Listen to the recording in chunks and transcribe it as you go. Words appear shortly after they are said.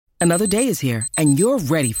Another day is here, and you're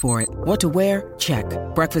ready for it. What to wear? Check.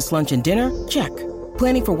 Breakfast, lunch, and dinner? Check.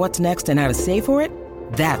 Planning for what's next and how to save for it?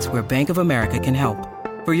 That's where Bank of America can help.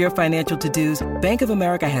 For your financial to-dos, Bank of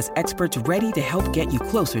America has experts ready to help get you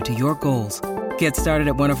closer to your goals. Get started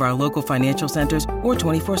at one of our local financial centers or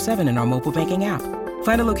 24/7 in our mobile banking app.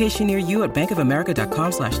 Find a location near you at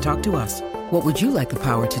bankofamerica.com/talktous. What would you like the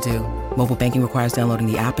power to do? Mobile banking requires downloading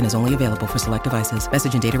the app and is only available for select devices.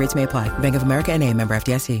 Message and data rates may apply. Bank of America N.A., member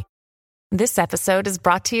FDIC. This episode is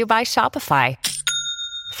brought to you by Shopify.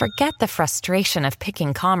 Forget the frustration of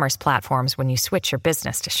picking commerce platforms when you switch your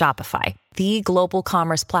business to Shopify, the global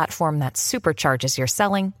commerce platform that supercharges your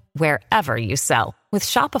selling wherever you sell. With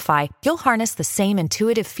Shopify, you'll harness the same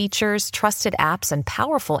intuitive features, trusted apps, and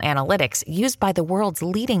powerful analytics used by the world's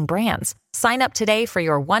leading brands. Sign up today for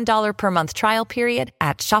your $1 per month trial period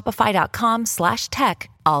at shopify.com/tech,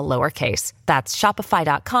 all lowercase. That's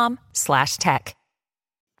shopify.com/tech.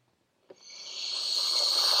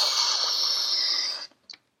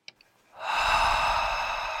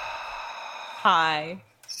 Hi.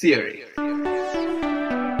 Theory.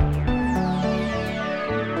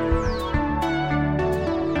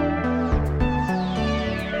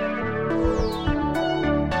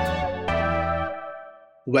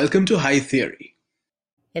 Welcome to High Theory.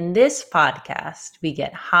 In this podcast, we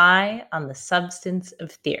get high on the substance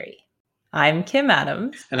of theory. I'm Kim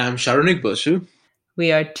Adams. And I'm Sharonik Basu.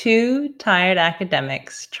 We are two tired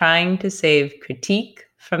academics trying to save critique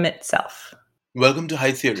from itself. Welcome to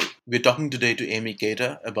High Theory. We're talking today to Amy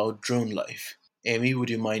Keita about drone life. Amy, would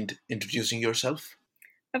you mind introducing yourself?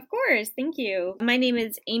 Of course, thank you. My name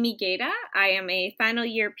is Amy Keita. I am a final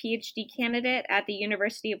year PhD candidate at the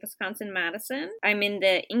University of Wisconsin-Madison. I'm in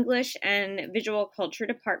the English and Visual Culture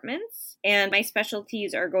departments, and my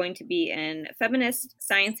specialties are going to be in feminist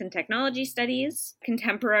science and technology studies,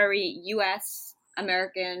 contemporary U.S.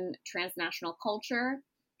 American transnational culture,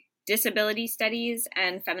 disability studies,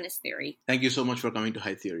 and feminist theory. Thank you so much for coming to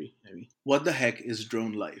High Theory, Amy. What the heck is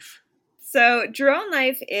drone life? So drone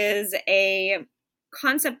life is a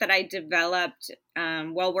concept that I developed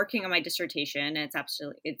while working on my dissertation. It's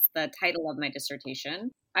the title of my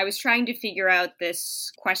dissertation. I was trying to figure out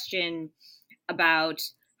this question about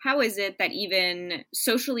how is it that even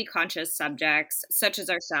socially conscious subjects, such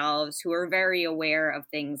as ourselves, who are very aware of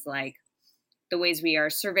things like the ways we are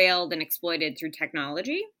surveilled and exploited through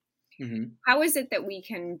technology, how is it that we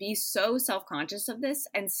can be so self-conscious of this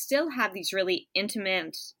and still have these really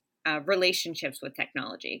intimate relationships with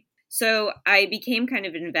technology? So I became kind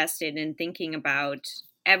of invested in thinking about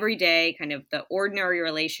everyday kind of the ordinary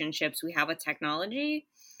relationships we have with technology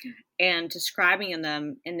and describing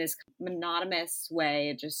them in this monotonous way.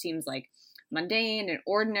 It just seems like mundane and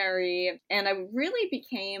ordinary. And I really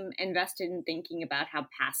became invested in thinking about how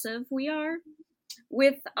passive we are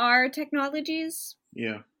with our technologies.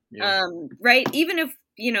 Yeah. Right. Even if,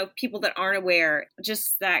 people that aren't aware,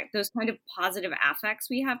 just that those kind of positive affects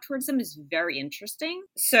we have towards them is very interesting.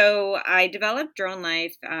 So I developed Drone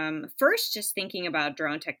Life, first just thinking about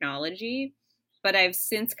drone technology, but I've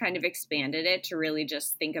since kind of expanded it to really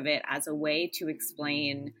just think of it as a way to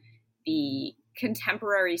explain the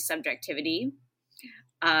contemporary subjectivity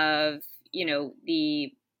of,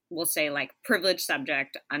 we'll say like privileged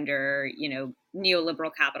subject under,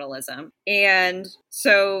 neoliberal capitalism. And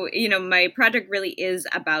so, my project really is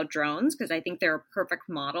about drones because I think they're a perfect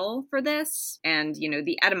model for this. And,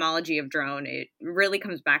 the etymology of drone, it really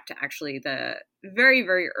comes back to actually the very,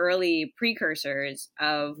 very early precursors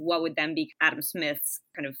of what would then be Adam Smith's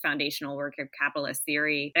kind of foundational work of capitalist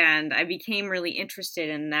theory. And I became really interested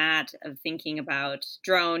in that, of thinking about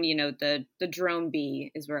drone, the drone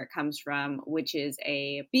bee is where it comes from, which is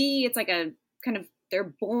a bee. It's like a kind of, they're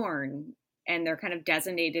born and they're kind of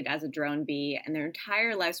designated as a drone bee, and their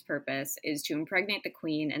entire life's purpose is to impregnate the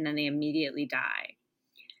queen, and then they immediately die.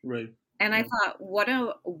 Right. And I thought, what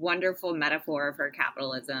a wonderful metaphor for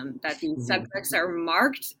capitalism, that these subjects are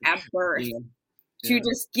marked at birth to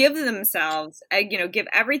just give themselves, give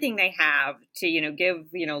everything they have to,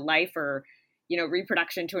 give, life or,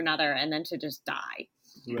 reproduction to another, and then to just die.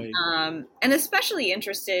 Right. And especially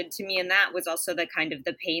interested to me in that was also the kind of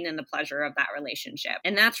the pain and the pleasure of that relationship.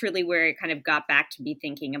 And that's really where it kind of got back to be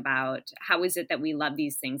thinking about how is it that we love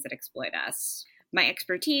these things that exploit us. My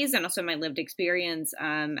expertise and also my lived experience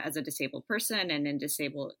as a disabled person and in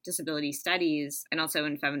disability studies and also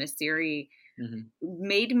in feminist theory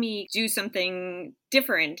made me do something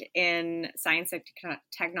different in science and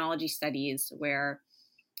technology studies, where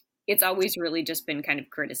it's always really just been kind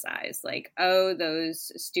of criticized, like, oh,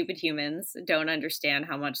 those stupid humans don't understand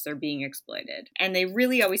how much they're being exploited. And they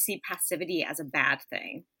really always see passivity as a bad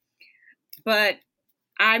thing. But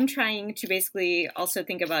I'm trying to basically also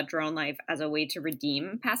think about drone life as a way to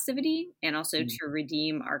redeem passivity and also to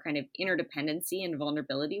redeem our kind of interdependency and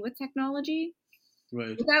vulnerability with technology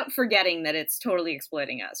Right. without forgetting that it's totally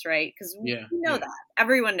exploiting us, right? Because we know that.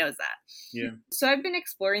 Everyone knows that. Yeah. So I've been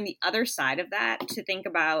exploring the other side of that to think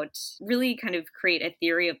about really kind of create a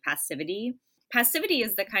theory of passivity. Passivity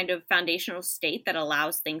is the kind of foundational state that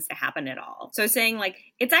allows things to happen at all. So saying like,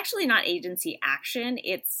 it's actually not agency action.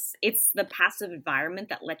 It's the passive environment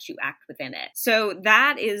that lets you act within it. So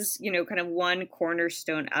that is, kind of one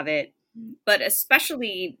cornerstone of it. But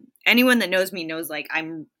especially anyone that knows me knows like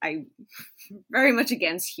I'm very much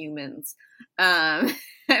against humans. I'm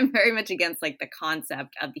very much against like the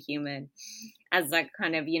concept of the human as that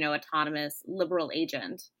kind of, autonomous liberal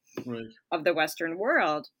agent of the Western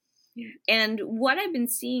world. And what I've been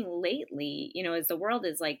seeing lately, as the world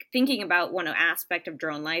is like thinking about one aspect of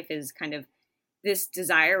drone life is kind of this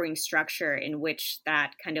desiring structure in which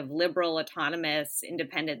that kind of liberal, autonomous,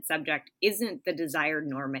 independent subject isn't the desired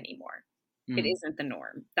norm anymore. It isn't the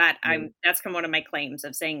norm. That's kind of one of my claims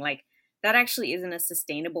of saying like, that actually isn't a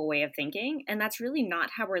sustainable way of thinking. And that's really not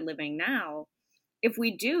how we're living now. If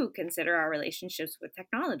we do consider our relationships with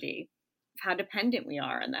technology, how dependent we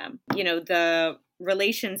are on them, the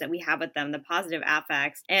relations that we have with them, the positive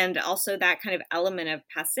affects, and also that kind of element of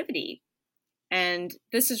passivity. And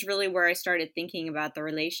this is really where I started thinking about the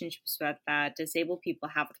relationships that disabled people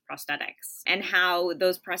have with prosthetics and how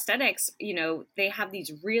those prosthetics, they have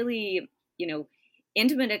these really,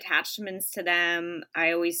 intimate attachments to them.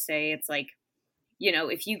 I always say it's like,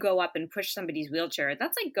 if you go up and push somebody's wheelchair,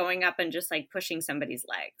 that's like going up and just like pushing somebody's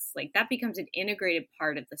legs. Like that becomes an integrated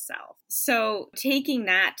part of the self. So taking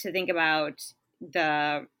that to think about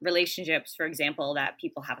the relationships, for example, that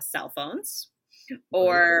people have with cell phones,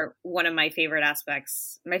 or one of my favorite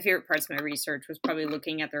parts of my research was probably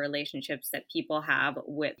looking at the relationships that people have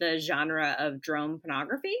with the genre of drone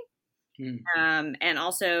pornography. And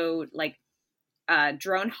also like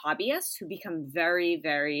drone hobbyists who become very,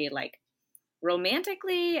 very like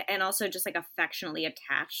romantically and also just like affectionately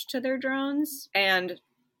attached to their drones, and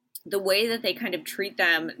the way that they kind of treat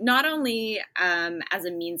them, not only as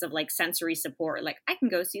a means of like sensory support, like I can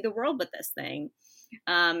go see the world with this thing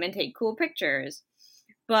and take cool pictures,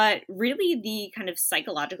 but really the kind of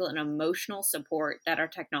psychological and emotional support that our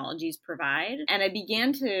technologies provide. And I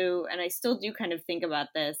began to, and I still do kind of think about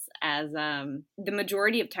this as the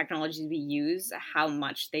majority of technologies we use, how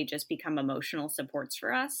much they just become emotional supports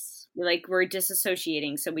for us. Like we're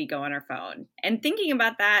disassociating, so we go on our phone. And thinking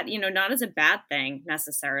about that, not as a bad thing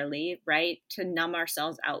necessarily, right? To numb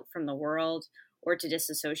ourselves out from the world or to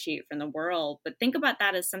disassociate from the world, but think about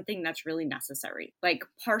that as something that's really necessary. Like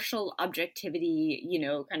partial objectivity,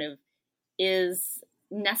 kind of is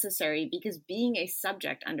necessary because being a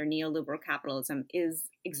subject under neoliberal capitalism is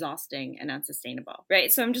exhausting and unsustainable,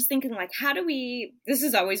 right? So I'm just thinking like, this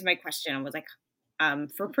is always my question. I was like,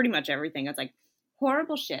 for pretty much everything, it's like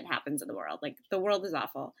horrible shit happens in the world. Like the world is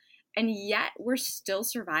awful. And yet we're still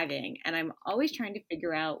surviving. And I'm always trying to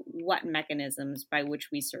figure out what mechanisms by which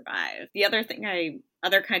we survive. The other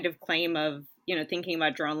kind of claim of, thinking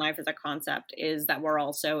about drone life as a concept is that we're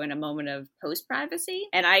also in a moment of post-privacy.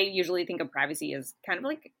 And I usually think of privacy as kind of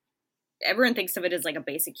like, everyone thinks of it as like a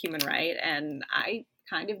basic human right. And I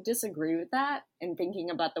kind of disagree with that. And thinking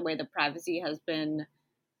about the way that privacy has been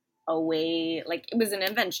a way, like it was an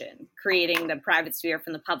invention, creating the private sphere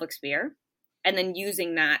from the public sphere. And then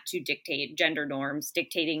using that to dictate gender norms,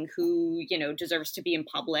 dictating who, deserves to be in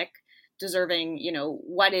public, deserving,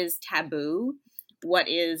 what is taboo, what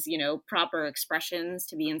is, proper expressions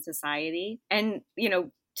to be in society. And,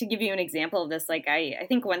 to give you an example of this, like I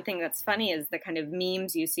think one thing that's funny is the kind of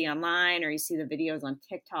memes you see online or you see the videos on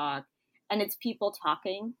TikTok, and it's people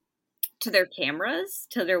talking to their cameras,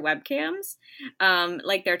 to their webcams,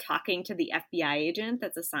 like they're talking to the FBI agent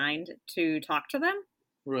that's assigned to talk to them.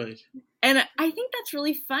 Right. And I think that's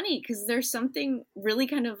really funny because there's something really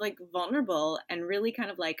kind of like vulnerable and really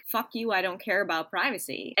kind of like, fuck you, I don't care about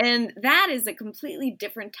privacy. And that is a completely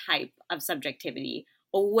different type of subjectivity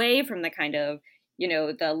away from the kind of,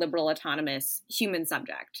 the liberal autonomous human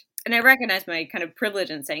subject. And I recognize my kind of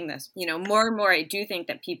privilege in saying this. More and more I do think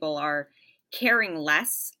that people are caring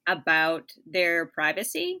less about their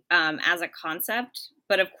privacy as a concept.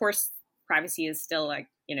 But of course, privacy is still like,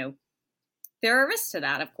 there are risks to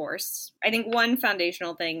that, of course. I think one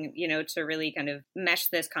foundational thing, to really kind of mesh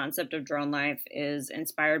this concept of drone life is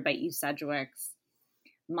inspired by Eve Sedgwick's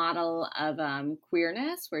model of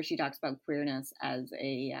queerness, where she talks about queerness as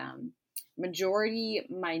a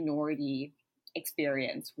majority-minority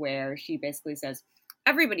experience, where she basically says,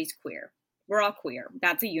 everybody's queer. We're all queer.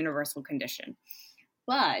 That's a universal condition.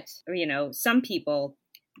 But, some people,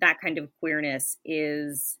 that kind of queerness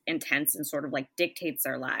is intense and sort of like dictates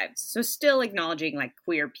their lives. So still acknowledging like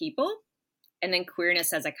queer people and then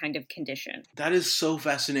queerness as a kind of condition. That is so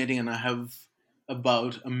fascinating, and I have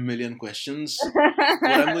about 1 million questions. What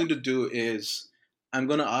I'm going to do is I'm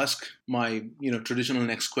going to ask my traditional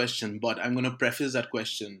next question, but I'm going to preface that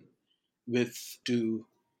question with two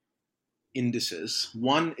indices.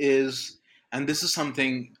 One is, and this is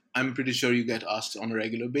something I'm pretty sure you get asked on a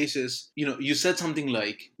regular basis. You said something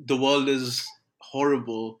like, the world is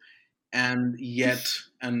horrible, and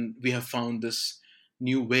we have found this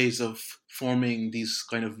new ways of forming these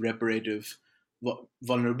kind of reparative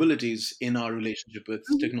vulnerabilities in our relationship with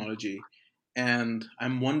technology. And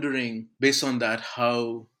I'm wondering, based on that,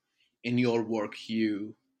 how in your work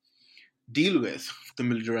you deal with the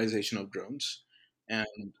militarization of drones and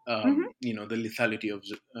the lethality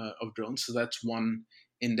of drones. So that's one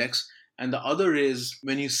index. And the other is,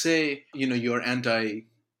 when you say you're anti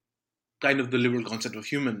kind of the liberal concept of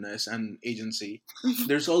humanness and agency,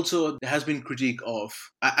 there has been critique of,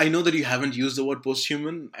 I know that you haven't used the word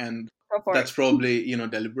post-human, and that's probably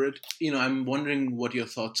deliberate. I'm wondering what your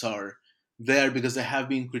thoughts are there, because there have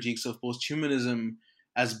been critiques of post-humanism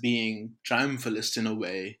as being triumphalist in a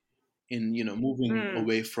way, in moving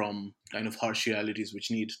away from kind of harsh realities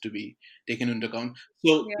which need to be taken into account.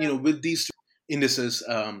 So with these two indices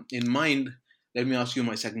in mind, let me ask you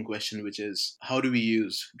my second question, which is, how do we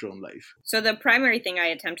use drone life? So the primary thing I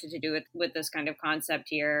attempted to do with this kind of concept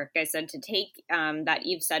here, like I said, to take that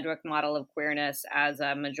Eve Sedgwick model of queerness as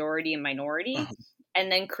a majority and minority, and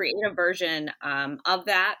then create a version of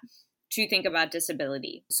that to think about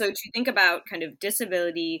disability. So to think about kind of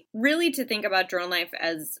disability, really to think about drone life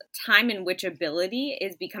as time in which ability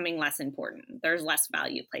is becoming less important. There's less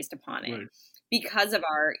value placed upon it. Right. Because of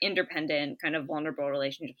our independent, kind of vulnerable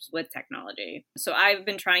relationships with technology. So I've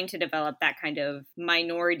been trying to develop that kind of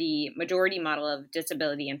majority model of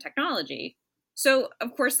disability and technology. So,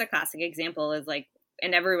 of course, the classic example is like,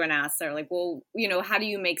 and everyone asks, they're like, well, how do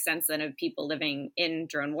you make sense then of people living in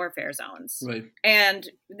drone warfare zones? Right. And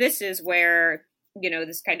this is where,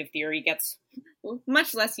 this kind of theory gets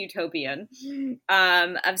much less utopian,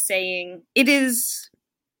 of saying it is...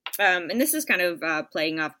 and this is kind of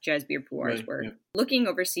playing off Jasbir Puar's work. Yeah. Looking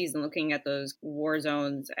overseas and looking at those war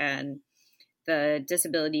zones and the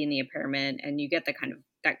disability and the impairment, and you get the kind of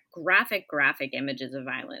that graphic images of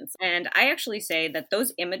violence. And I actually say that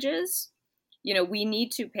those images, we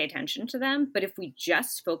need to pay attention to them. But if we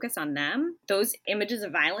just focus on them, those images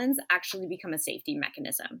of violence actually become a safety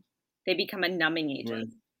mechanism. They become a numbing agent. Right.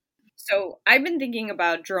 So I've been thinking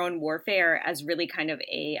about drone warfare as really kind of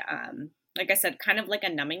a... like I said, kind of like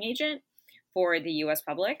a numbing agent for the U.S.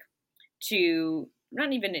 public to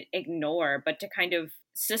not even ignore, but to kind of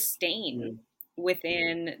sustain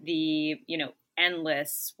within the,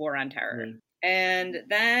 endless war on terror. Right. And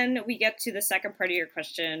then we get to the second part of your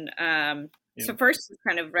question. So first,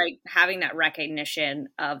 kind of having that recognition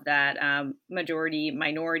of that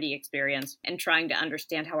majority-minority experience and trying to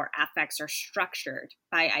understand how our affects are structured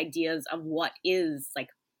by ideas of what is like.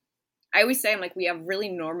 I always say, we have really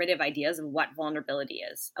normative ideas of what vulnerability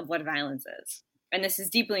is, of what violence is. And this is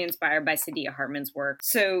deeply inspired by Saidiya Hartman's work.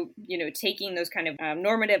 So, taking those kind of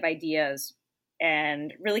normative ideas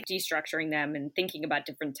and really destructuring them and thinking about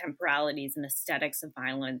different temporalities and aesthetics of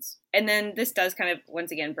violence. And then this does kind of,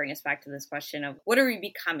 once again, bring us back to this question of what are we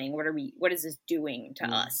becoming? What is this doing to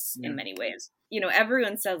us in many ways?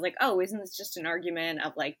 Everyone says oh, isn't this just an argument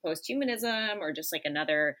of post-humanism or just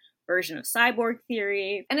another version of cyborg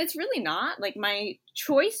theory? And it's really not. My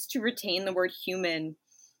choice to retain the word human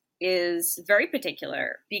is very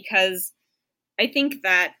particular, because I think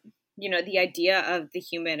that, the idea of the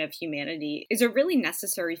human, of humanity, is a really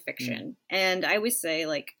necessary fiction. And I always say,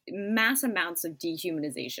 mass amounts of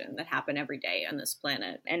dehumanization that happen every day on this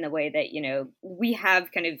planet, and the way that, we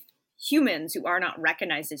have kind of humans who are not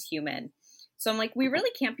recognized as human. So I'm we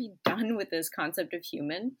really can't be done with this concept of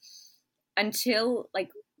human until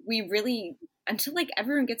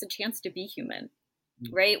everyone gets a chance to be human,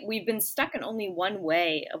 right? We've been stuck in only one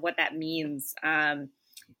way of what that means.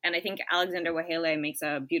 And I think Alexander Wahele makes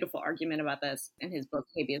a beautiful argument about this in his book,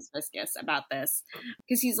 Habeas Viscus, about this.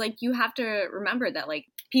 Because he's you have to remember that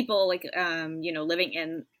people living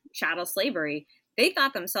in chattel slavery, they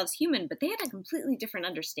thought themselves human, but they had a completely different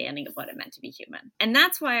understanding of what it meant to be human. And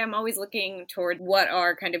that's why I'm always looking toward what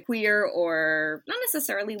are kind of queer, or not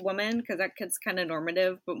necessarily woman, because that gets kind of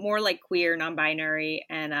normative, but more queer, non-binary,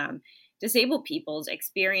 and disabled people's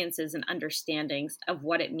experiences and understandings of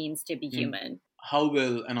what it means to be human. How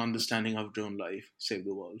will an understanding of drone life save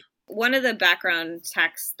the world? One of the background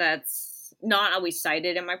texts that's not always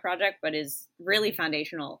cited in my project, but is really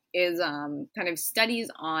foundational, is kind of studies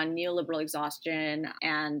on neoliberal exhaustion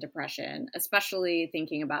and depression, especially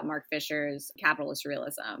thinking about Mark Fisher's capitalist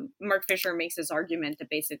realism. Mark Fisher makes this argument that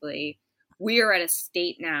basically we are at a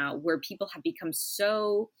state now where people have become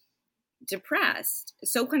so depressed,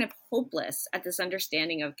 so kind of hopeless at this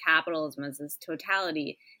understanding of capitalism as this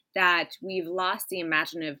totality, that we've lost the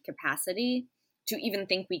imaginative capacity to even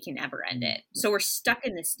think we can ever end it. So we're stuck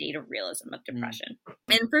in this state of realism of depression.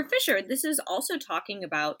 And for Fisher, this is also talking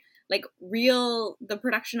about like the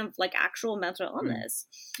production of like actual mental illness.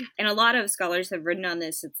 And a lot of scholars have written on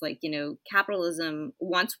this. It's like, capitalism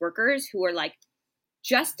wants workers who are like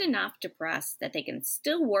just enough depressed that they can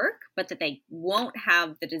still work, but that they won't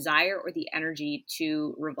have the desire or the energy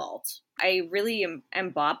to revolt. I really am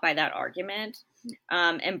bought by that argument,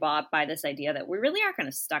 and bought by this idea that we really are kind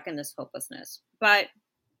of stuck in this hopelessness. But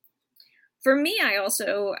for me, I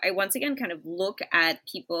once again kind of look at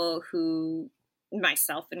people who,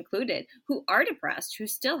 myself included, who are depressed, who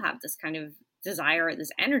still have this kind of desire, this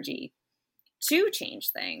energy to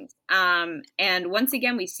change things. And once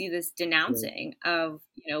again, we see this denouncing of,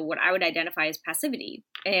 what I would identify as passivity,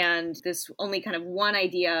 and this only kind of one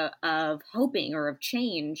idea of hoping or of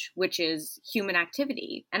change, which is human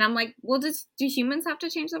activity. And I'm like, well, do humans have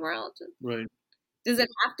to change the world? Right. Does it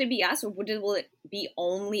have to be us, or will it be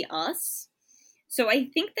only us? So I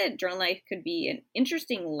think that Drone Life could be an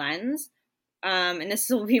interesting lens. And this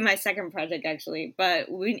will be my second project, actually, but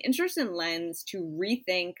it will be an interesting lens to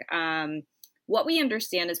rethink what we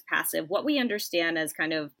understand as passive, what we understand as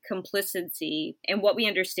kind of complicity, and what we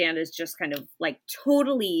understand as just kind of like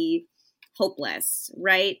totally hopeless,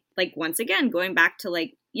 right? Like, once again, going back to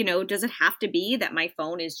like, does it have to be that my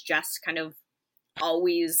phone is just kind of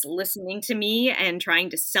always listening to me and trying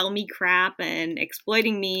to sell me crap and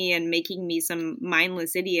exploiting me and making me some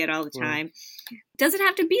mindless idiot all the time? Does it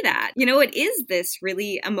have to be that? It is this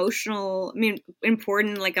really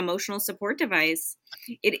important, like, emotional support device.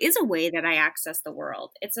 It is a way that I access the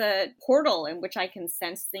world. It's a portal in which I can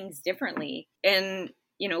sense things differently. And,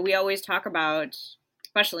 we always talk about,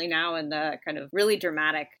 especially now in the kind of really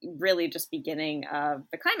dramatic, really just beginning of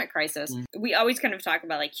the climate crisis, we always kind of talk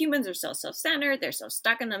about like humans are so self-centered, they're so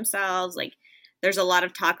stuck in themselves. Like, there's a lot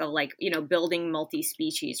of talk of like, building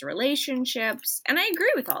multi-species relationships. And I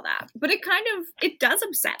agree with all that. But it does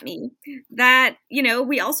upset me that,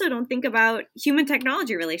 we also don't think about human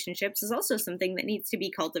technology relationships as also something that needs to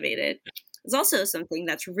be cultivated. It's also something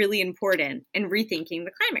that's really important in rethinking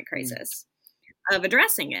the climate crisis, of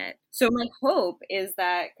addressing it. So my hope is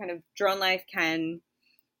that kind of Drone Life can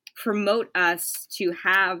promote us to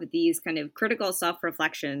have these kind of critical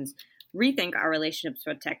self-reflections, rethink our relationships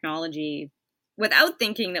with technology, without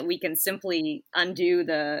thinking that we can simply undo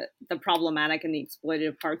the problematic and the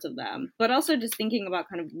exploitative parts of them, but also just thinking about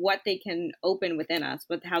kind of what they can open within us,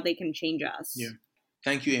 with how they can change us. Yeah.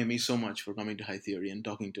 Thank you, Amy, so much for coming to High Theory and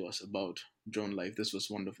talking to us about Drone Life. This was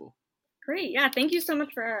wonderful. Great. Yeah. Thank you so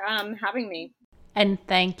much for having me. And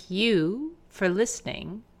thank you for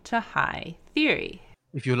listening to High Theory.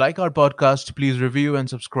 If you like our podcast, please review and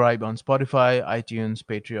subscribe on Spotify, iTunes,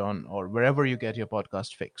 Patreon, or wherever you get your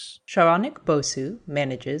podcast fix. Sharonik Bosu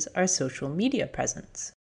manages our social media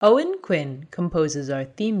presence. Owen Quinn composes our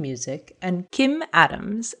theme music, and Kim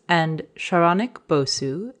Adams and Sharonik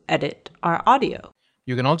Bosu edit our audio.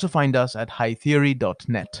 You can also find us at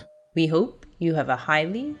hightheory.net. We hope you have a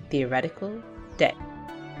highly theoretical day.